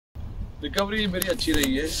Recovery मेरी अच्छी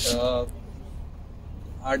रही है।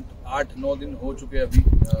 8-9 दिन हो चुके हैं अभी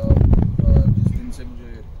जिस दिन से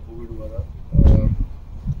मुझे कोविड हुआ था।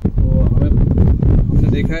 तो हमने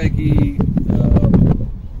देखा है कि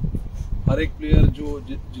हर एक प्लेयर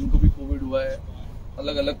जिनको भी कोविड हुआ है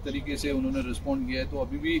अलग अलग तरीके से उन्होंने रिस्पॉन्ड किया है। तो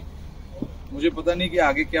अभी भी मुझे पता नहीं कि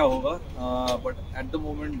आगे क्या होगा, बट एट द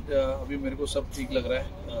मोमेंट अभी मेरे को सब ठीक लग रहा है।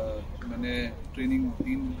 मैंने ट्रेनिंग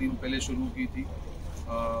 3 दिन पहले शुरू की थी,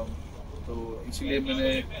 तो इसीलिए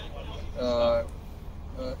मैंने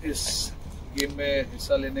इस गेम में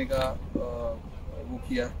हिस्सा लेने का वो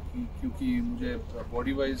किया क्योंकि मुझे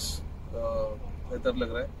बॉडी वाइज बेहतर लग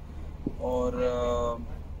रहा है। और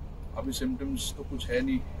अभी सिम्टम्स तो कुछ है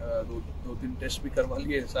नहीं, 2-3 टेस्ट भी करवा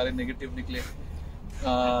लिए, सारे नेगेटिव निकले।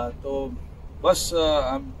 तो बस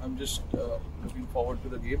I'm just looking forward to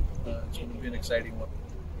the game. It's going to be an exciting one.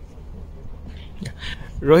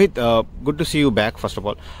 Rohit, good to see you back. First of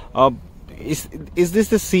all, is this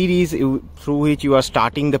the series through which you are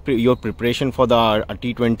starting your preparation for the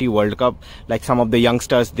T20 World Cup? Like some of the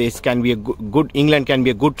youngsters, this can be a good England can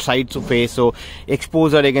be a good side to face. So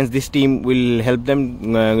exposure against this team will help them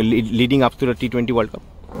leading up to the T20 World Cup.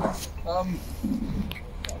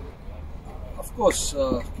 Of course,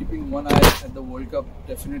 keeping one eye at the World Cup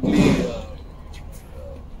definitely.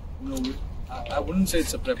 I wouldn't say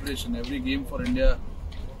it's a preparation. Every game for India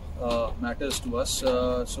matters to us.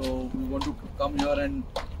 So we want to come here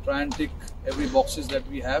and try and tick every boxes that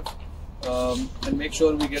we have, and make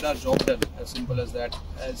sure we get our job done. As simple as that.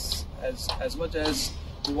 As much as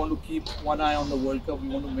we want to keep one eye on the World Cup, we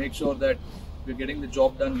want to make sure that we're getting the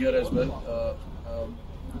job done here as well.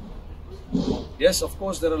 Yes, of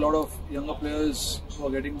course, there are a lot of younger players who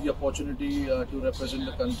are getting the opportunity to represent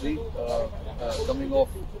the country, coming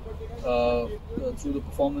off through the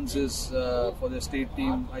performances for their state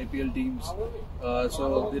team, IPL teams.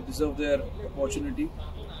 So they deserve their opportunity.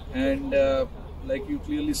 And like you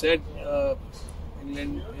clearly said,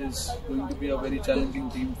 England is going to be a very challenging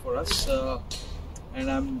team for us. And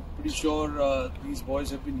I'm pretty sure these boys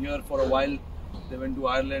have been here for a while. They went to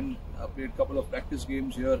Ireland, played a couple of practice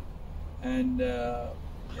games here. And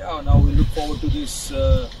now we look forward to this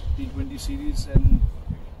T20 series and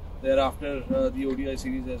thereafter the ODI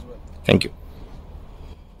series as well. Thank you.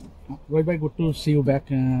 Rohit bhai, good to see you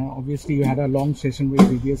back. Obviously you had a long session with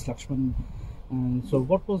VVS Lakshman. So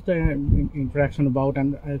what was the interaction about,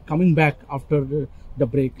 and coming back after the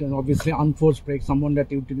break, and obviously unforced break, someone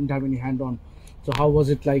that you didn't have any hand on. So how was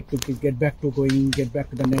it like to get back to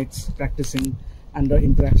the nets, practicing, and the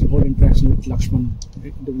whole interaction with Lakshman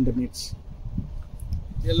in the nets?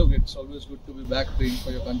 Yeah, look, it's always good to be back playing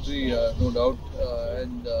for your country, no doubt,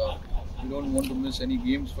 and you don't want to miss any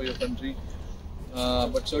games for your country.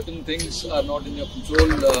 But certain things are not in your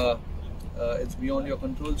control, it's beyond your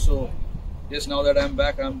control. So yes, now that I'm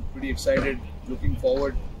back, I'm pretty excited, looking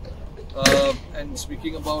forward. And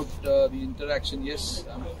speaking about the interaction, yes,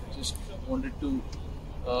 I just wanted to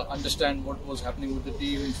understand what was happening with the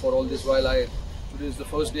team for all this while. Today is the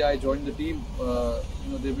first day I joined the team.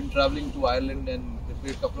 They've been traveling to Ireland and they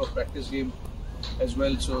played a couple of practice games as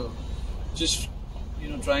well. So just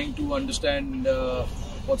trying to understand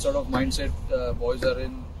what sort of mindset boys are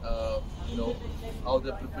in, how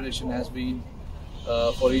the preparation has been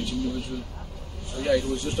for each individual. So yeah, it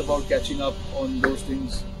was just about catching up on those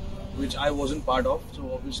things which I wasn't part of.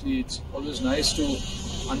 So obviously it's always nice to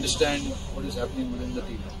understand what is happening within the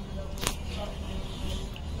team.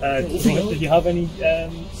 Did you have any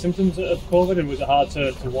symptoms of COVID, and was it hard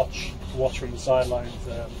to watch from the sidelines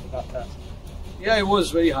that test? Yeah, it was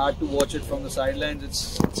very hard to watch it from the sidelines.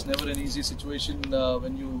 It's never an easy situation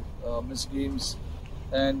when you miss games,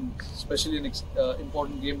 and especially an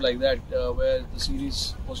important game like that where the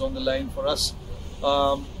series was on the line for us.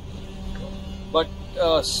 But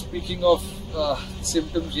speaking of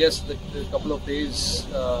symptoms, yes, the couple of days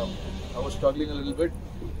I was struggling a little bit,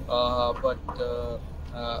 but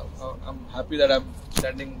I'm happy that I'm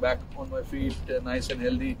standing back on my feet, nice and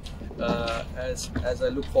healthy, as I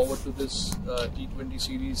look forward to this T20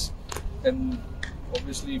 series, and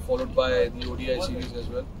obviously followed by the ODI series as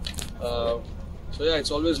well. So yeah,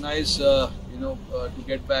 it's always nice, to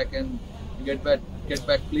get back and get back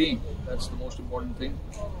playing. That's the most important thing,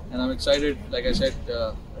 and I'm excited. Like I said,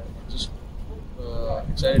 just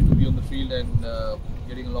excited to be on the field and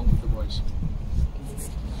getting along with the boys.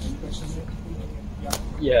 Any questions?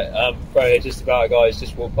 Yeah, bro, just about a guy who's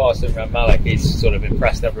just walked past Umran Malik. He's sort of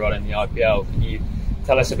impressed everyone in the IPL. Can you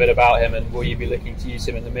tell us a bit about him, and will you be looking to use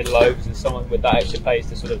him in the middle overs and someone with that extra pace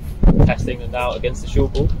to sort of test England out against the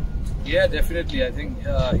short ball? Yeah, definitely. I think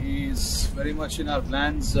he's very much in our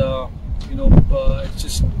plans. It's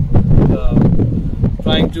just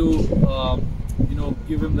trying to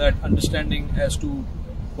give him that understanding as to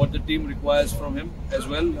what the team requires from him as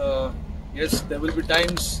well. Yes, there will be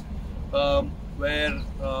times where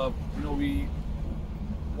we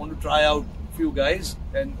want to try out few guys,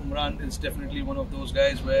 and Umran is definitely one of those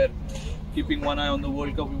guys where, keeping one eye on the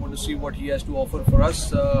World Cup, we want to see what he has to offer for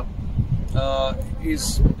us.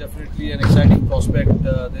 He's definitely an exciting prospect.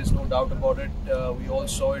 There's no doubt about it. We all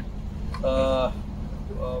saw it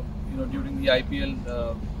during the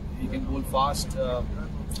IPL. He can bowl fast.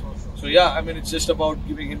 So yeah, I mean, it's just about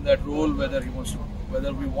giving him that role, whether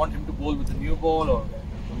we want him to bowl with the new ball, or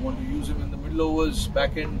we want to use him in the middle overs,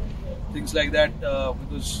 back end, things like that.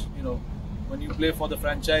 Because when you play for the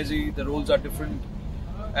franchisee, the roles are different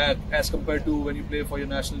as compared to when you play for your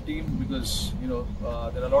national team, because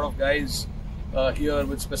there are a lot of guys here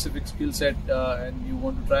with specific skill set, and you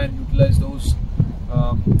want to try and utilize those.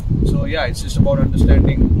 So yeah, it's just about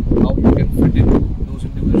understanding how you can fit in those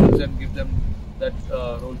individuals and give them that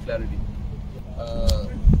role clarity.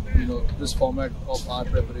 This format of our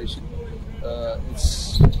preparation,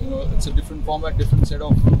 it's a different format, different set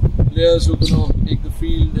of players who can take the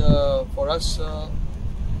field for us.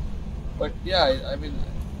 But yeah, I mean,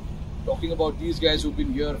 talking about these guys who've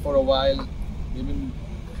been here for a while, they've been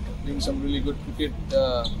playing some really good cricket,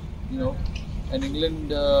 and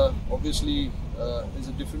England obviously is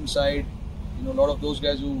a different side. A lot of those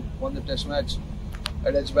guys who won the Test match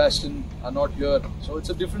at Edgbaston are not here, so it's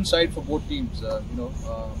a different side for both teams.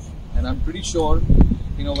 And I'm pretty sure,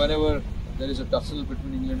 whenever there is a tussle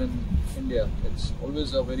between England and India, it's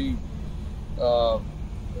always a very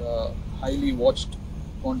highly watched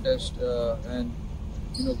contest, and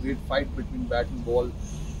great fight between bat and ball.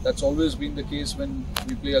 That's always been the case when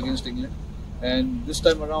we play against England, and this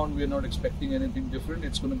time around we're not expecting anything different.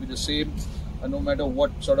 It's going to be the same, no matter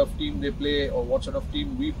what sort of team they play or what sort of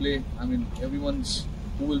team we play. I mean, everyone's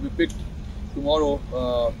who will be picked tomorrow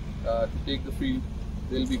to take the field,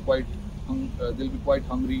 they'll be quite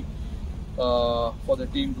hungry for the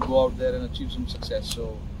team to go out there and achieve some success.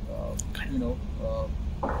 So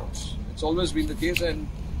it's always been the case, and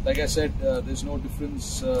like I said, there's no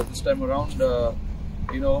difference this time around.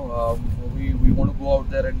 We want to go out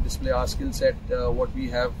there and display our skill set, what we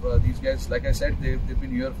have. These guys, like I said, they've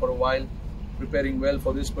been here for a while, preparing well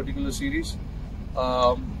for this particular series.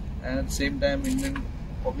 And at the same time, England,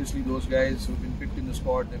 obviously those guys who've been picked in the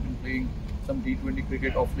squad, they've been playing some T20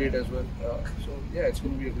 cricket off late as well. So yeah, it's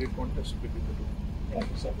going to be a great contest between the two.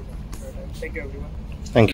 Thank you, everyone. Thank you.